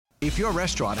If your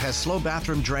restaurant has slow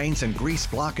bathroom drains and grease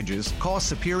blockages, call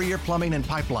Superior Plumbing and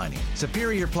Pipelining.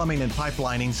 Superior Plumbing and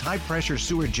Pipelining's high-pressure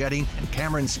sewer jetting and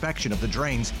camera inspection of the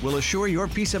drains will assure your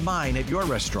peace of mind at your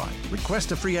restaurant.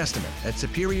 Request a free estimate at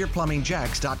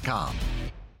SuperiorPlumbingJacks.com.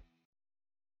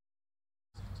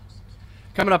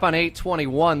 Coming up on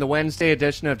 8:21, the Wednesday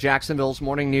edition of Jacksonville's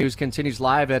Morning News continues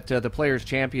live at the Players'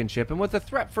 Championship. And with a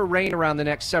threat for rain around the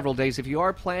next several days, if you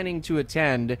are planning to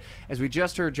attend, as we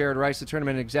just heard Jared Rice, the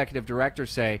tournament executive director,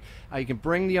 say, you can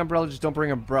bring the umbrella, just don't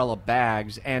bring umbrella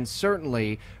bags. And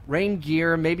certainly rain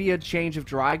gear, maybe a change of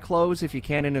dry clothes if you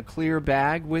can in a clear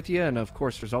bag with you. And, of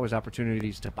course, there's always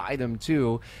opportunities to buy them,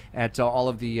 too, at all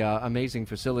of the amazing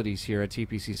facilities here at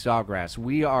TPC Sawgrass.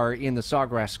 We are in the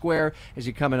Sawgrass Square as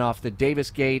you're coming off the Davis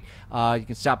Gate. You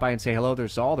can stop by and say hello.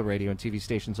 There's all the radio and TV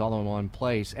stations all in one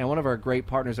place. And one of our great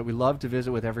partners that we love to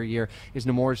visit with every year is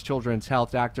Nemours Children's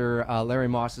Health. Dr. Larry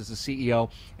Moss is the CEO,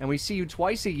 and we see you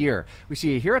twice a year. We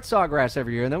see you here at Sawgrass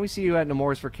every year, and then we see you at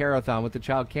Nemours for Care-a-thon with the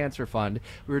Child Cancer Fund.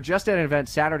 We were just at an event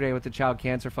Saturday with the Child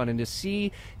Cancer Fund, and to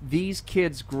see these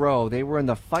kids grow, they were in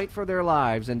the fight for their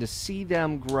lives, and to see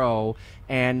them grow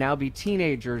and now be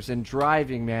teenagers and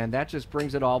driving, man, that just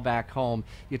brings it all back home.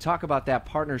 You talk about that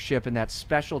partnership and that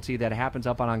specialty that happens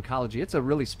up on oncology. It's a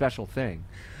really special thing.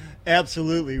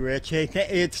 Absolutely, Rich. Hey,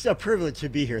 it's a privilege to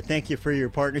be here. Thank you for your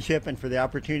partnership and for the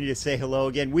opportunity to say hello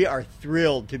again. We are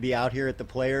thrilled to be out here at the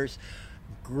Players.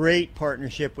 Great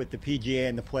partnership with the PGA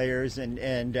and the Players,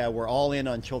 and we're all in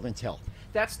on children's health.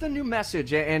 That's the new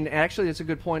message, and actually it's a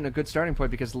good point and a good starting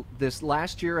point, because this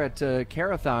last year at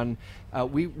Care-a-thon,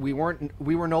 we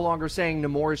were no longer saying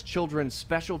Nemours Children's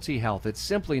Specialty Health. It's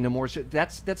simply Nemours.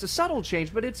 That's a subtle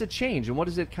change, but it's a change. And what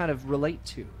does it kind of relate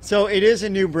to? So it is a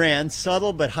new brand,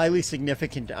 subtle but highly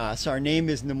significant to us. Our name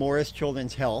is Nemours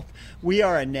Children's Health. We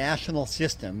are a national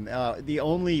system, the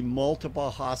only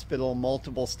multiple hospital,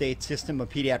 multiple state system of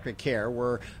pediatric care.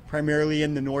 We're primarily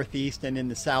in the Northeast and in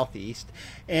the Southeast,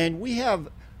 and we have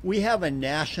a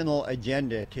national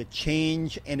agenda to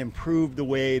change and improve the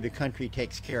way the country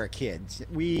takes care of kids.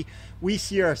 We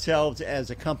see ourselves as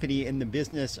a company in the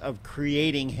business of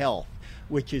creating health,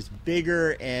 which is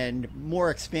bigger and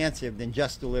more expansive than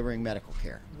just delivering medical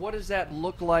care. What does that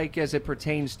look like as it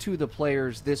pertains to the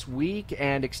Players this week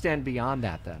and extend beyond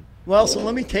that then? Well, so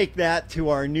let me take that to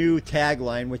our new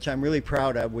tagline, which I'm really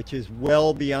proud of, which is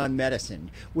well beyond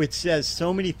medicine, which says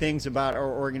so many things about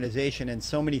our organization and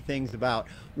so many things about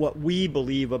what we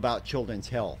believe about children's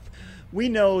health. We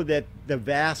know that the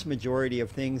vast majority of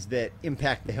things that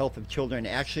impact the health of children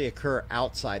actually occur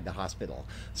outside the hospital.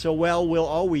 So while we'll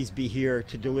always be here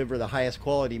to deliver the highest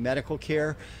quality medical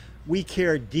care, we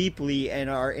care deeply and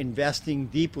are investing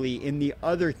deeply in the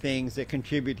other things that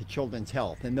contribute to children's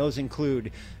health. And those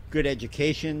include good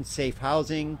education, safe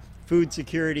housing, food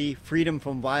security, freedom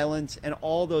from violence, and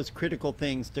all those critical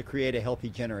things to create a healthy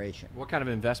generation. What kind of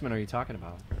investment are you talking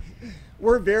about?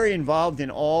 We're very involved in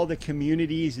all the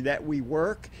communities that we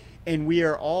work, and we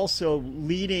are also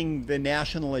leading the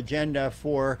national agenda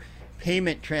for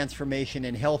payment transformation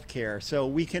in healthcare. So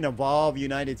we can evolve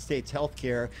United States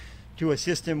healthcare to a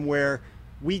system where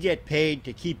we get paid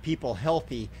to keep people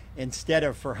healthy instead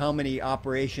of for how many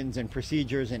operations and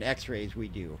procedures and x-rays we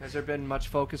do. Has there been much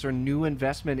focus or new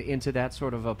investment into that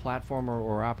sort of a platform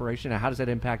or operation? How does that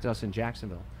impact us in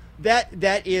Jacksonville? That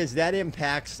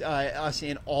impacts us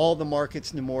in all the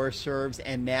markets Nemours serves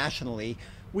and nationally.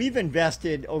 We've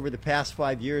invested over the past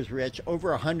 5 years, Rich,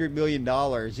 over $100 million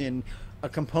in a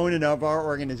component of our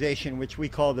organization, which we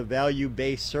call the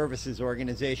Value-Based Services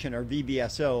Organization, or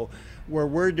VBSO, where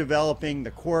we're developing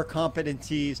the core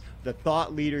competencies, the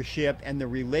thought leadership, and the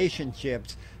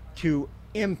relationships to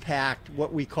impact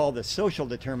what we call the social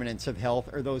determinants of health,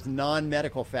 or those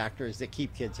non-medical factors that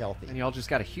keep kids healthy. And you all just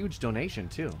got a huge donation,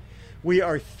 too. We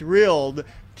are thrilled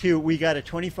we got a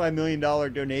 $25 million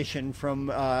donation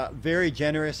from a very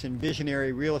generous and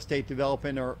visionary real estate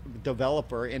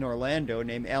developer in Orlando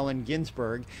named Allen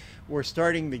Ginsberg. We're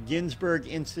starting the Ginsberg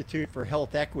Institute for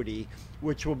Health Equity,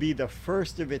 which will be the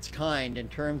first of its kind in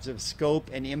terms of scope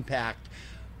and impact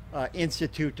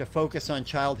institute to focus on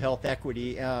child health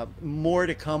equity. More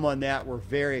to come on that. We're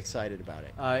very excited about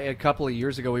it. A couple of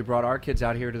years ago, we brought our kids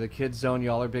out here to the Kids Zone.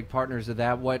 Y'all are big partners of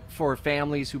that. What, for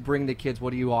families who bring the kids,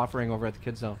 what are you offering over at the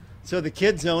Kids Zone? So the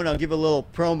Kids Zone, I'll give a little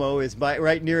promo, is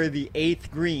right near the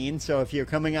 8th green. So if you're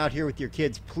coming out here with your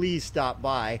kids, please stop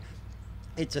by.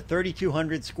 It's a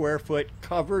 3,200 square foot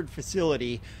covered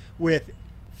facility with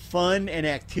fun and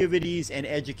activities and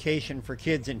education for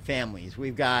kids and families.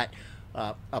 We've got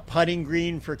a putting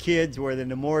green for kids where the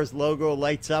Nemours logo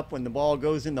lights up when the ball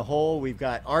goes in the hole. We've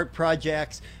got art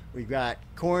projects. we've got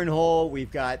cornhole,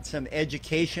 we've got some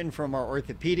education from our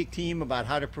orthopedic team about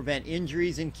how to prevent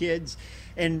injuries in kids.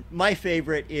 And my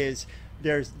favorite is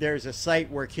there's a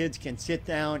site where kids can sit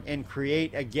down and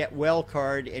create a Get Well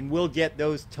card, and we'll get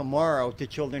those tomorrow to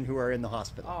children who are in the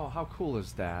hospital. Oh, how cool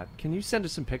is that? Can you send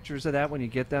us some pictures of that when you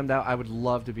get them? I would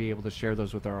love to be able to share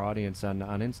those with our audience on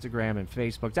Instagram and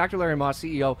Facebook. Dr. Larry Moss,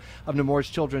 CEO of Nemours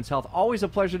Children's Health. Always a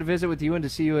pleasure to visit with you and to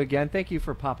see you again. Thank you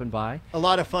for popping by. A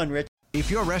lot of fun, Rich. If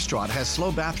your restaurant has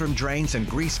slow bathroom drains and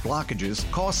grease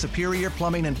blockages, call Superior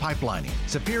Plumbing and Pipelining.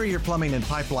 Superior Plumbing and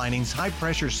Pipelining's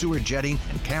high-pressure sewer jetting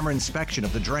and camera inspection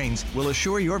of the drains will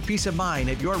assure your peace of mind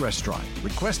at your restaurant.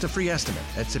 Request a free estimate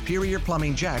at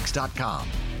SuperiorPlumbingJax.com.